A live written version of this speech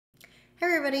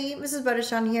Hey everybody, Mrs.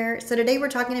 Bodechon here. So today we're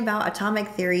talking about atomic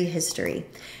theory history.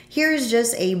 Here's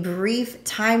just a brief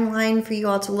timeline for you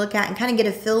all to look at and kind of get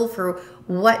a feel for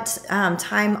what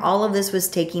time all of this was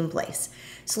taking place.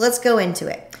 So let's go into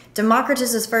it.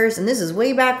 Democritus is first, and this is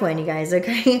way back when, you guys,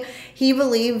 okay? He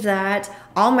believed that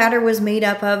all matter was made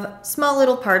up of small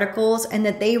little particles and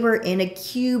that they were in a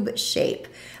cube shape.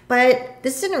 But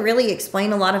this didn't really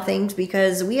explain a lot of things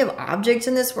because we have objects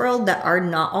in this world that are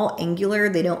not all angular.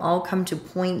 They don't all come to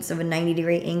points of a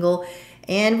 90-degree angle.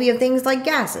 And we have things like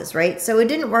gases, right? So it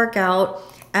didn't work out.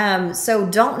 So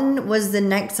Dalton was the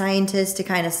next scientist to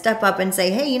kind of step up and say,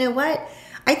 hey, you know what?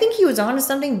 I think he was onto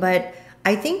something, but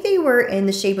I think they were in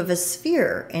the shape of a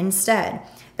sphere instead.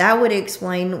 That would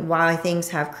explain why things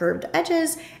have curved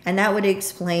edges, and that would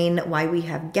explain why we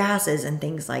have gases and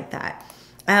things like that.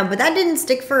 But that didn't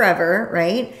stick forever,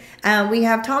 right? We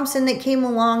have Thompson that came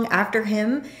along after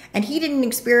him, and he did an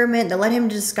experiment that led him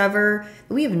to discover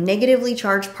that we have negatively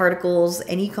charged particles,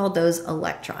 and he called those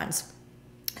electrons.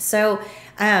 So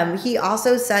he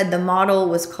also said the model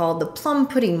was called the plum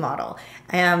pudding model.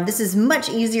 This is much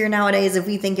easier nowadays if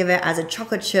we think of it as a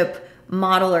chocolate chip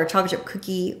model or a chocolate chip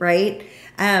cookie, right?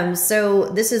 So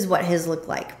this is what his looked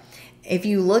like. If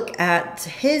you look at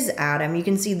his atom, you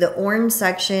can see the orange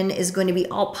section is going to be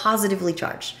all positively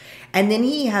charged. And then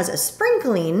he has a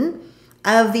sprinkling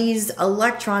of these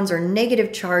electrons or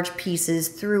negative charge pieces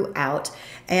throughout.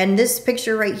 And this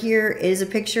picture right here is a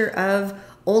picture of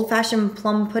old-fashioned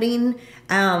plum pudding,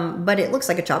 but it looks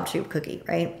like a chocolate chip cookie,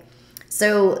 right?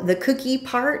 So the cookie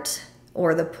part,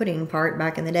 or the pudding part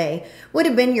back in the day, would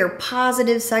have been your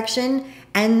positive section,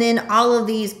 and then all of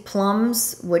these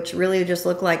plums, which really just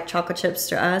look like chocolate chips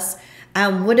to us,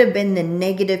 would have been the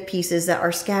negative pieces that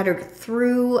are scattered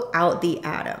throughout the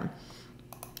atom.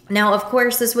 Now, of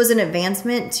course, this was an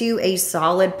advancement to a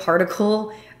solid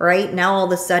particle, right? Now, all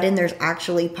of a sudden, there's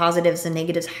actually positives and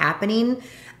negatives happening,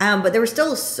 but there were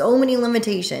still so many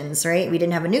limitations, right? We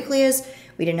didn't have a nucleus,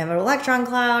 we didn't have an electron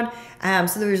cloud,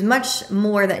 so there was much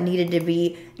more that needed to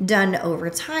be done over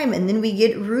time. And then we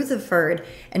get Rutherford,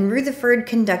 and Rutherford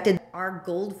conducted our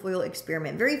gold foil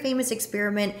experiment. Very famous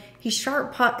experiment. He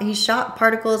shot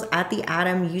particles at the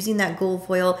atom using that gold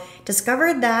foil,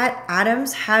 discovered that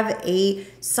atoms have a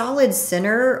solid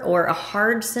center or a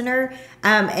hard center,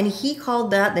 and he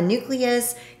called that the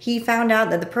nucleus. He found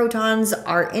out that the protons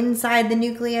are inside the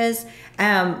nucleus,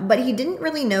 but he didn't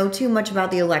really know too much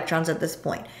about the electrons at this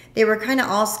point. They were kind of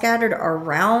all scattered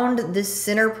around this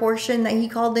center portion that he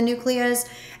called the nucleus.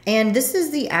 And this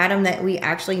is the atom that we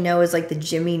actually know is like the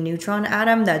Jimmy Neutron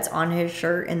atom that's on his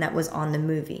shirt and that was on the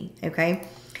movie, okay?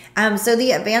 So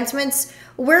the advancements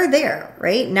were there,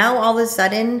 right? Now all of a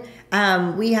sudden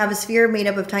we have a sphere made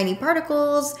up of tiny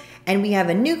particles, and we have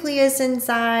a nucleus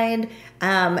inside,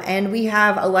 and we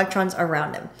have electrons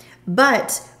around them.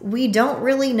 But we don't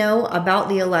really know about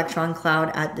the electron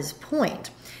cloud at this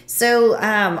point. So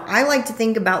I like to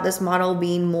think about this model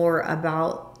being more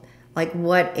about like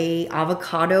what a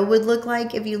avocado would look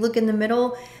like if you look in the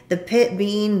middle, the pit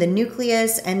being the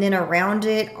nucleus, and then around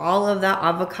it, all of that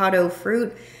avocado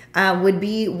fruit would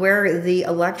be where the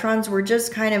electrons were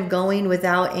just kind of going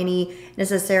without any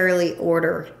necessarily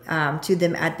order to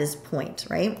them at this point,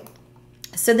 right?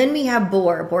 So then we have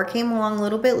Bohr. Bohr came along a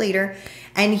little bit later,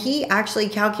 and he actually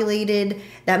calculated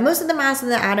that most of the mass of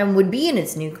the atom would be in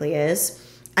its nucleus,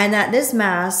 and that this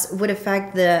mass would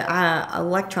affect the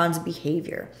electron's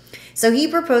behavior. So he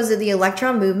proposed that the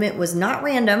electron movement was not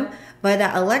random, but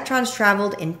that electrons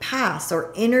traveled in paths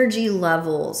or energy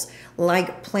levels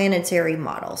like planetary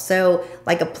model. So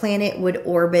like a planet would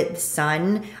orbit the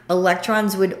sun,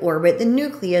 electrons would orbit the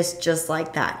nucleus just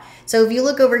like that. So if you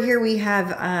look over here, we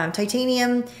have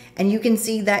titanium, and you can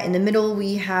see that in the middle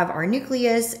we have our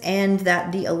nucleus, and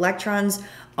that the electrons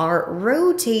are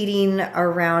rotating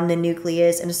around the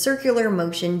nucleus in a circular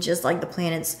motion, just like the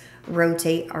planets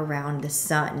rotate around the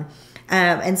sun.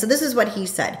 And so this is what he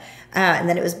said, and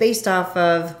that it was based off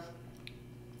of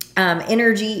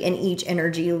energy in each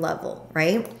energy level,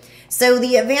 right? So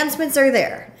the advancements are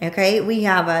there, okay? We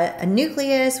have a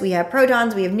nucleus, we have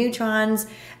protons, we have neutrons.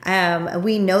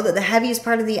 We know that the heaviest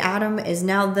part of the atom is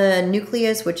now the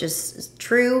nucleus, which is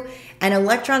true, and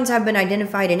electrons have been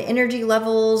identified in energy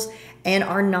levels and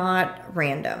are not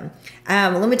random.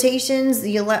 Limitations,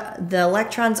 the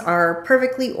electrons are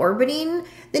perfectly orbiting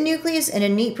the nucleus in a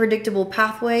neat, predictable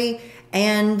pathway,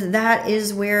 and that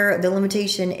is where the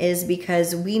limitation is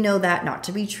because we know that not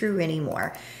to be true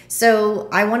anymore. So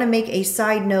I want to make a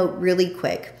side note really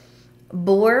quick.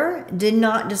 Bohr did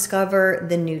not discover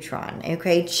the neutron,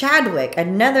 okay? Chadwick,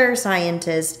 another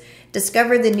scientist,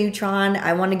 discovered the neutron.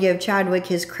 I want to give Chadwick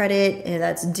his credit, and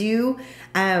that's due.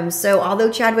 So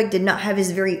although Chadwick did not have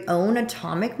his very own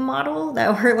atomic model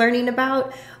that we're learning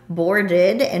about, Bohr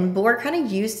did, and Bohr kind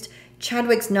of used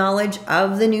Chadwick's knowledge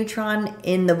of the neutron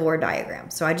in the Bohr diagram.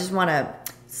 So I just want to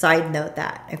side note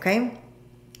that, okay?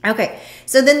 Okay,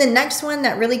 so then the next one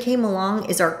that really came along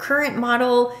is our current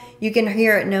model. You can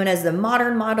hear it known as the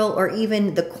modern model or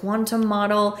even the quantum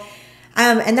model.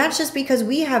 And that's just because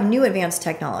we have new advanced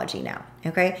technology now,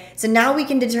 okay? So now we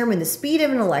can determine the speed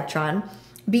of an electron.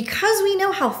 Because we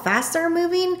know how fast they're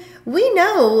moving, we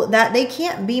know that they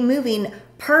can't be moving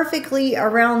perfectly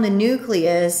around the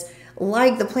nucleus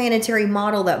like the planetary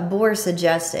model that Bohr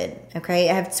suggested, okay?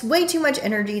 It has way too much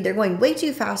energy. They're going way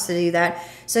too fast to do that.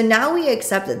 So now we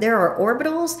accept that there are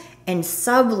orbitals and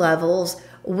sublevels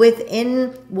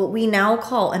within what we now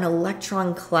call an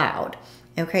electron cloud,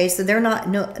 okay? So they're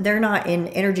not in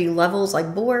energy levels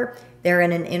like Bohr. They're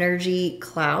in an energy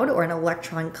cloud or an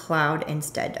electron cloud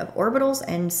instead of orbitals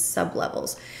and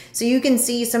sublevels. So you can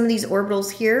see some of these orbitals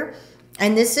here.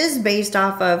 And this is based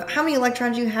off of how many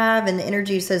electrons you have and the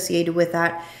energy associated with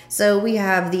that. So we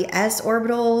have the s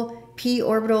orbital, p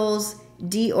orbitals,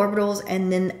 d orbitals,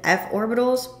 and then f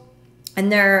orbitals.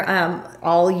 And they're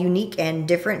all unique and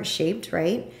different shaped,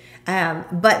 right?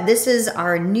 But this is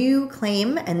our new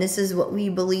claim, and this is what we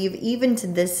believe even to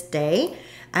this day.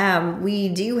 We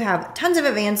do have tons of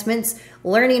advancements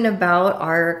learning about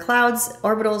our clouds,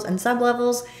 orbitals, and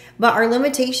sublevels, but our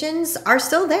limitations are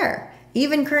still there.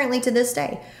 Even currently to this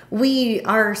day, we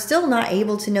are still not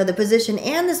able to know the position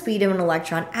and the speed of an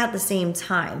electron at the same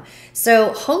time.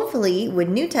 So hopefully with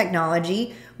new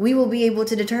technology, we will be able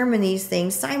to determine these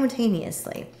things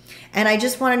simultaneously. And I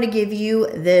just wanted to give you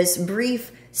this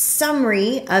brief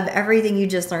summary of everything you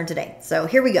just learned today. So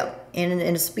here we go in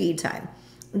a speed time.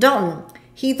 Dalton,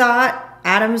 he thought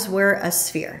atoms were a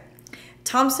sphere.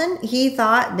 Thompson, he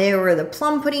thought they were the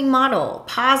plum pudding model,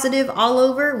 positive all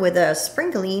over with a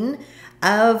sprinkling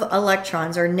of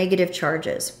electrons or negative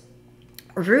charges.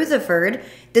 Rutherford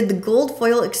did the gold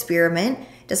foil experiment,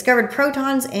 discovered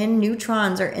protons and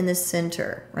neutrons are in the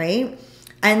center, right?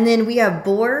 And then we have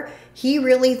Bohr. He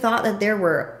really thought that there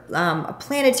were a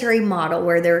planetary model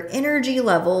where there are energy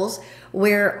levels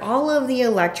where all of the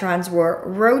electrons were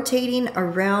rotating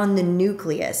around the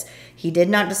nucleus. He did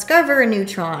not discover a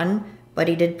neutron, but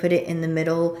he did put it in the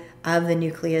middle of the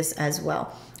nucleus as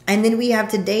well. And then we have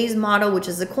today's model, which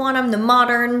is the quantum, the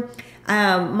modern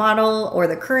model or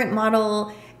the current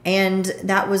model. And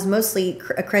that was mostly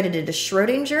accredited to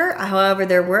Schrodinger. However,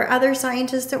 there were other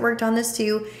scientists that worked on this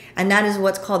too. And that is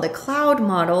what's called the cloud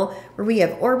model, where we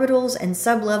have orbitals and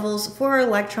sublevels for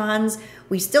electrons.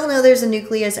 We still know there's a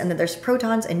nucleus and that there's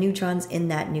protons and neutrons in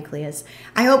that nucleus.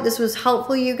 I hope this was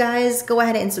helpful, you guys. Go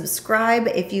ahead and subscribe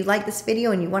if you like this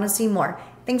video and you want to see more.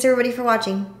 Thanks everybody for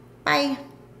watching. Bye.